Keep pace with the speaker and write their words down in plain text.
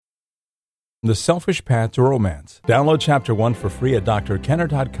The Selfish Path to Romance. Download Chapter 1 for free at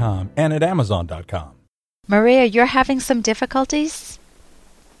drkenner.com and at amazon.com. Maria, you're having some difficulties?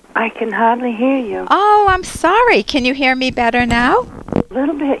 I can hardly hear you. Oh, I'm sorry. Can you hear me better now? A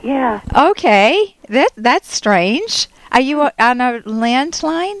little bit, yeah. Okay. That's strange. Are you on a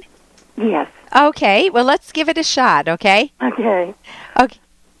landline? Yes. Okay. Well, let's give it a shot, okay? Okay. Okay.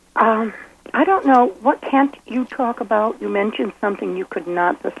 I don't know. What can't you talk about? You mentioned something you could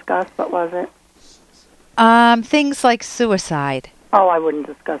not discuss. What was it? Things like suicide. Oh, I wouldn't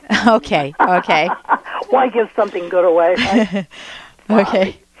discuss that. Okay. Why give something good away, right?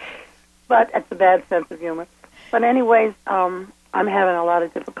 Okay. But it's a bad sense of humor. But anyways, I'm having a lot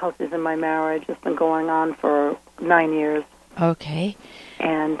of difficulties in my marriage. It's been going on for 9 years. Okay.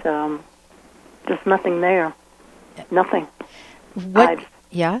 And just nothing there. Nothing. What?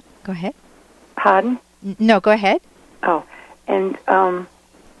 Yeah, go ahead. Pardon? No, go ahead. Oh, and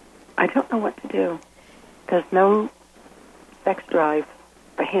I don't know what to do. There's no sex drive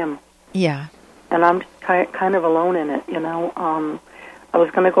for him. Yeah. And I'm just kind of alone in it, you know. I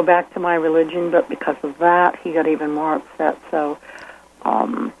was going to go back to my religion, but because of that, he got even more upset. So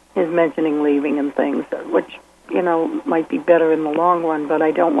his mentioning leaving and things, which, you know, might be better in the long run, but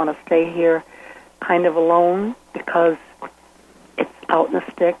I don't want to stay here kind of alone because it's out in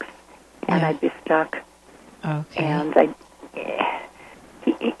the sticks, and I'd be stuck. Okay. And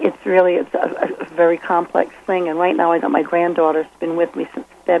it's a very complex thing. And right now I got my granddaughter's been with me since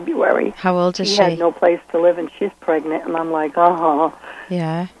February. How old is she? She had no place to live, and she's pregnant. And I'm like, oh.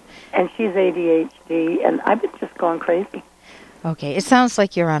 Yeah. And she's ADHD, and I've been just going crazy. Okay. It sounds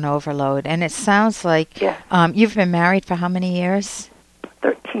like you're on overload, and it sounds like you've been married for how many years?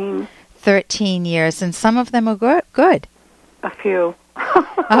 13. 13 years, and some of them are good. A few.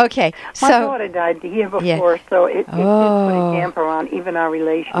 Okay. My daughter died the year before, so it did put a damper on even our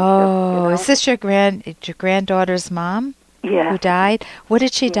relationship. Oh, you know? Is this your granddaughter's mom? Yeah. Who died? What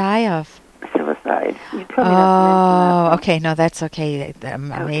did she die of? Suicide. You told me not to mention that. Okay. No, that's okay.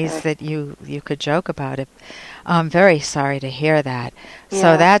 I'm amazed that you could joke about it. I'm very sorry to hear that. Yeah.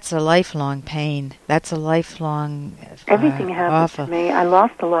 So that's a lifelong pain. That's a lifelong everything happened awful. to me. I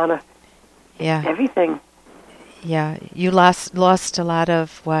lost a lot of Yeah. everything. Yeah. You lost a lot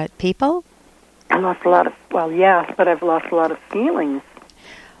of what? People? I lost a lot of, but I've lost a lot of feelings.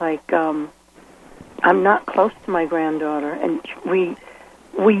 Like, I'm not close to my granddaughter, and we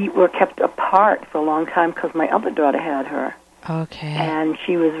were kept apart for a long time because my other daughter had her. Okay. And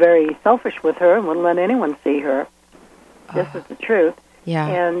she was very selfish with her and wouldn't let anyone see her. This is the truth. Yeah.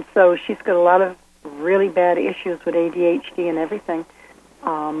 And so she's got a lot of really bad issues with ADHD and everything.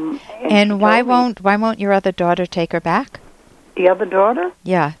 And why won't your other daughter take her back? The other daughter?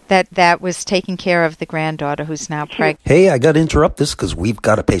 Yeah, that was taking care of the granddaughter who's now pregnant. Hey, I got to interrupt this because we've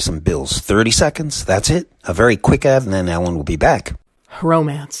got to pay some bills. 30 seconds, that's it. A very quick ad, and then Ellen will be back.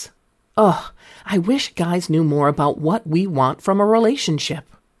 Romance. Ugh, I wish guys knew more about what we want from a relationship.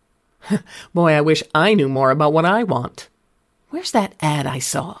 Boy, I wish I knew more about what I want. Where's that ad I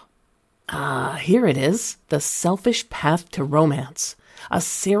saw? Here it is. The Selfish Path to Romance. A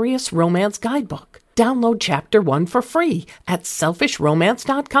serious romance guidebook. Download Chapter 1 for free at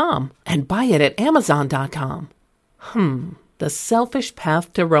selfishromance.com and buy it at amazon.com. The Selfish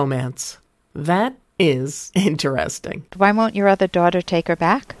Path to Romance. That is interesting. Why won't your other daughter take her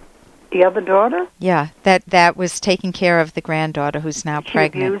back? The other daughter? Yeah, that was taking care of the granddaughter who's now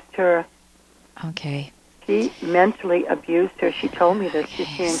pregnant. She abused her. Okay. She mentally abused her. She told me this.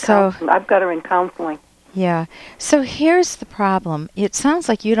 She's in counseling. I've got her in counseling. Yeah. So here's the problem. It sounds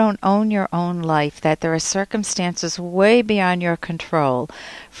like you don't own your own life, that there are circumstances way beyond your control.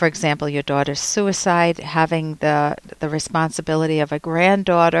 For example, your daughter's suicide, having the responsibility of a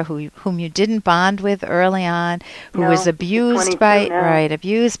granddaughter whom you didn't bond with early on, who was abused by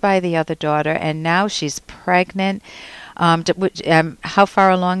the other daughter, and now she's pregnant. How far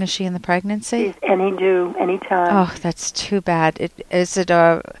along is she in the pregnancy? She's anytime. Oh, that's too bad.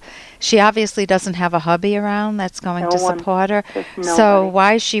 She obviously doesn't have a hubby around that's going to support her. So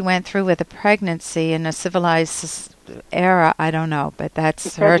why she went through with a pregnancy in a civilized era, I don't know, but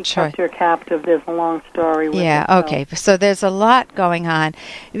that's her choice. Kept her captive. There's a long story with it. Okay. So there's a lot going on.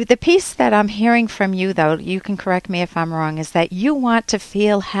 The piece that I'm hearing from you, though, you can correct me if I'm wrong, is that you want to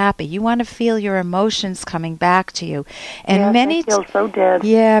feel happy. You want to feel your emotions coming back to you. And I feel so dead.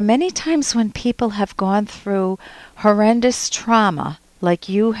 Yeah, many times when people have gone through horrendous trauma, like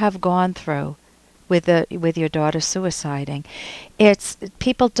you have gone through with your daughter suiciding, it's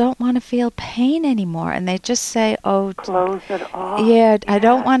people don't want to feel pain anymore, and they just say, "Oh, close it off." Yeah, I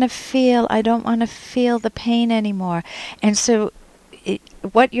don't want to feel the pain anymore, and so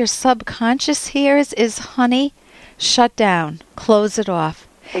what your subconscious hears is, honey, shut down, close it off.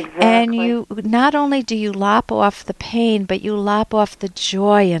 Exactly. And you not only do you lop off the pain, but you lop off the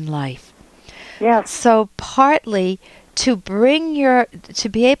joy in life. Yes. So partly to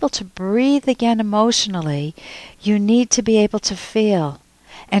be able to breathe again emotionally, you need to be able to feel.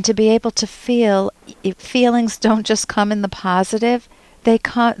 And to be able to feel, feelings don't just come in the positive.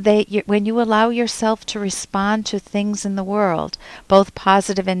 When you allow yourself to respond to things in the world, both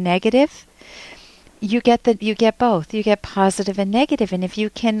positive and negative, you get both. You get positive and negative. And if you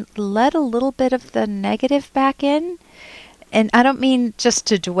can let a little bit of the negative back in, and I don't mean just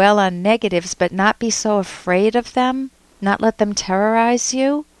to dwell on negatives, but not be so afraid of them, not let them terrorize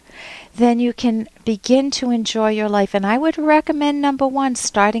you, then you can begin to enjoy your life. And I would recommend, number one,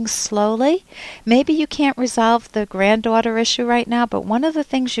 starting slowly. Maybe you can't resolve the granddaughter issue right now, but one of the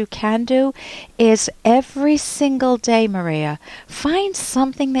things you can do is every single day, Maria, find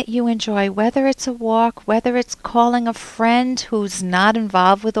something that you enjoy, whether it's a walk, whether it's calling a friend who's not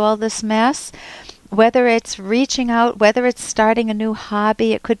involved with all this mess, whether it's reaching out, whether it's starting a new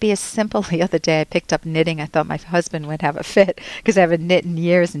hobby. It could be as simple. The other day I picked up knitting. I thought my husband would have a fit because I haven't knit in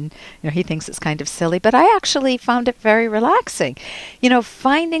years, and he thinks it's kind of silly. But I actually found it very relaxing.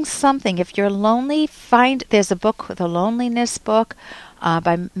 Finding something. If you're lonely, there's a book, the Loneliness book,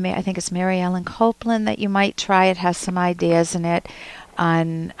 by I think it's Mary Ellen Copeland, that you might try. It has some ideas in it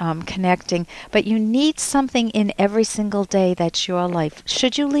on connecting, but you need something in every single day that's your life.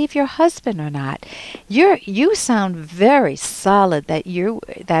 Should you leave your husband or not? You sound very solid that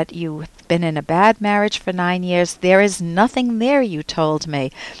you've been in a bad marriage for 9 years. There is nothing there, you told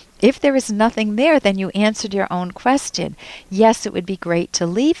me. If there is nothing there, then you answered your own question. Yes, it would be great to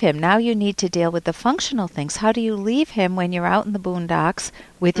leave him. Now you need to deal with the functional things. How do you leave him when you're out in the boondocks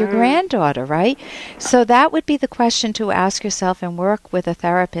with your granddaughter, right? So that would be the question to ask yourself and work with a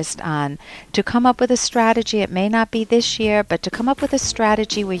therapist on, to come up with a strategy. It may not be this year, but to come up with a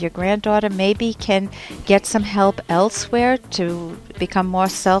strategy where your granddaughter maybe can get some help elsewhere to become more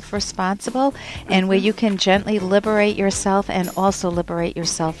self-responsible, and where you can gently liberate yourself and also liberate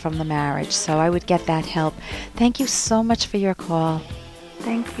yourself from the marriage. So I would get that help. Thank you so much for your call.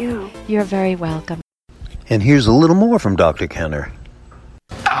 Thank you. You're very welcome. And here's a little more from Dr. Kenner.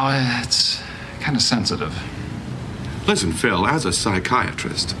 Oh, it's kind of sensitive. Listen, Phil, as a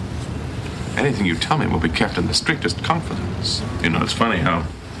psychiatrist, Anything you tell me will be kept in the strictest confidence. It's funny how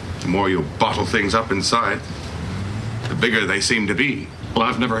the more you bottle things up inside, the bigger they seem to be. Well,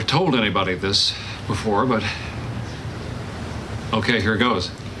 I've never told anybody this before, but... Okay, here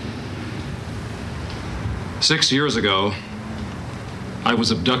goes. 6 years ago, I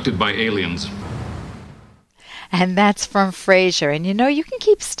was abducted by aliens. And that's from Fraser. And you can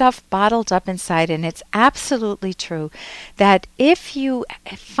keep stuff bottled up inside, and it's absolutely true that if you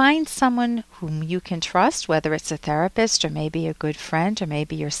find someone whom you can trust, whether it's a therapist or maybe a good friend or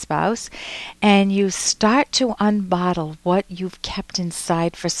maybe your spouse, and you start to unbottle what you've kept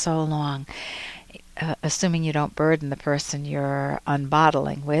inside for so long, assuming you don't burden the person you're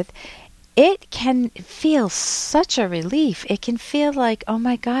unbottling with, it can feel such a relief. It can feel like, oh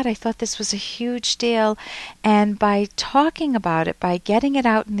my God, I thought this was a huge deal. And by talking about it, by getting it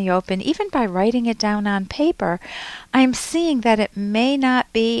out in the open, even by writing it down on paper, I'm seeing that it may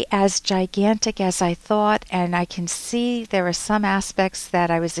not be as gigantic as I thought. And I can see there are some aspects that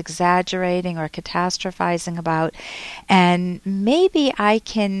I was exaggerating or catastrophizing about. And maybe I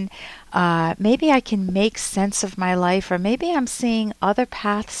can make sense of my life, or maybe I'm seeing other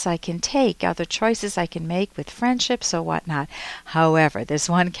paths I can take, other choices I can make with friendships or whatnot. However, there's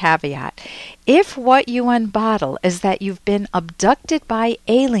one caveat. If what you unbottle is that you've been abducted by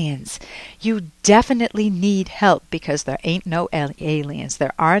aliens, you definitely need help, because there ain't no aliens.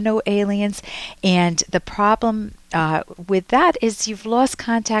 There are no aliens, and the problem with that is you've lost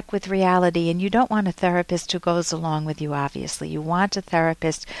contact with reality, and you don't want a therapist who goes along with you, obviously. You want a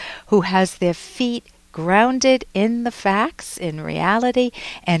therapist who has their feet grounded in the facts, in reality,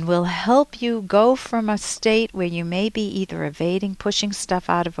 and will help you go from a state where you may be either evading, pushing stuff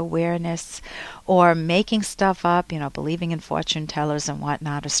out of awareness, or making stuff up, believing in fortune tellers and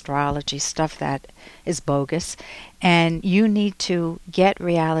whatnot, astrology, stuff that is bogus. And you need to get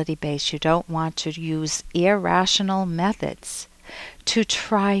reality-based. You don't want to use irrational methods to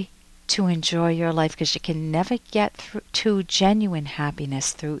try to enjoy your life, because you can never get to genuine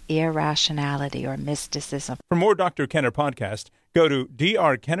happiness through irrationality or mysticism. For more Dr. Kenner podcast, go to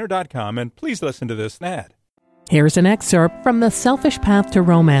drkenner.com and please listen to this ad. Here's an excerpt from The Selfish Path to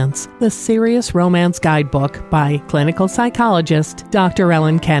Romance, the Serious Romance Guidebook by clinical psychologist Dr.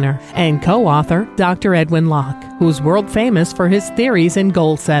 Ellen Kenner and co-author Dr. Edwin Locke, who's world famous for his theories in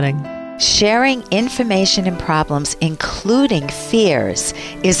goal setting. Sharing information and problems, including fears,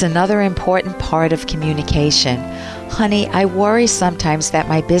 is another important part of communication. Honey, I worry sometimes that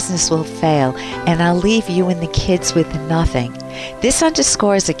my business will fail and I'll leave you and the kids with nothing. This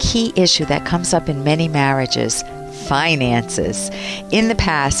underscores a key issue that comes up in many marriages: finances. In the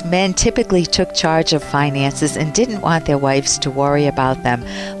past, men typically took charge of finances and didn't want their wives to worry about them,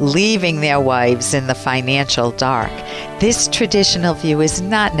 leaving their wives in the financial dark. This traditional view is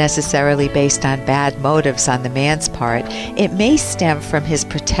not necessarily based on bad motives on the man's part. It may stem from his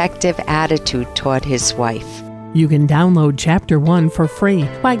protective attitude toward his wife. You can download Chapter 1 for free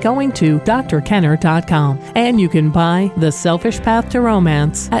by going to drkenner.com, and you can buy The Selfish Path to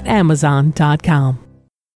Romance at amazon.com.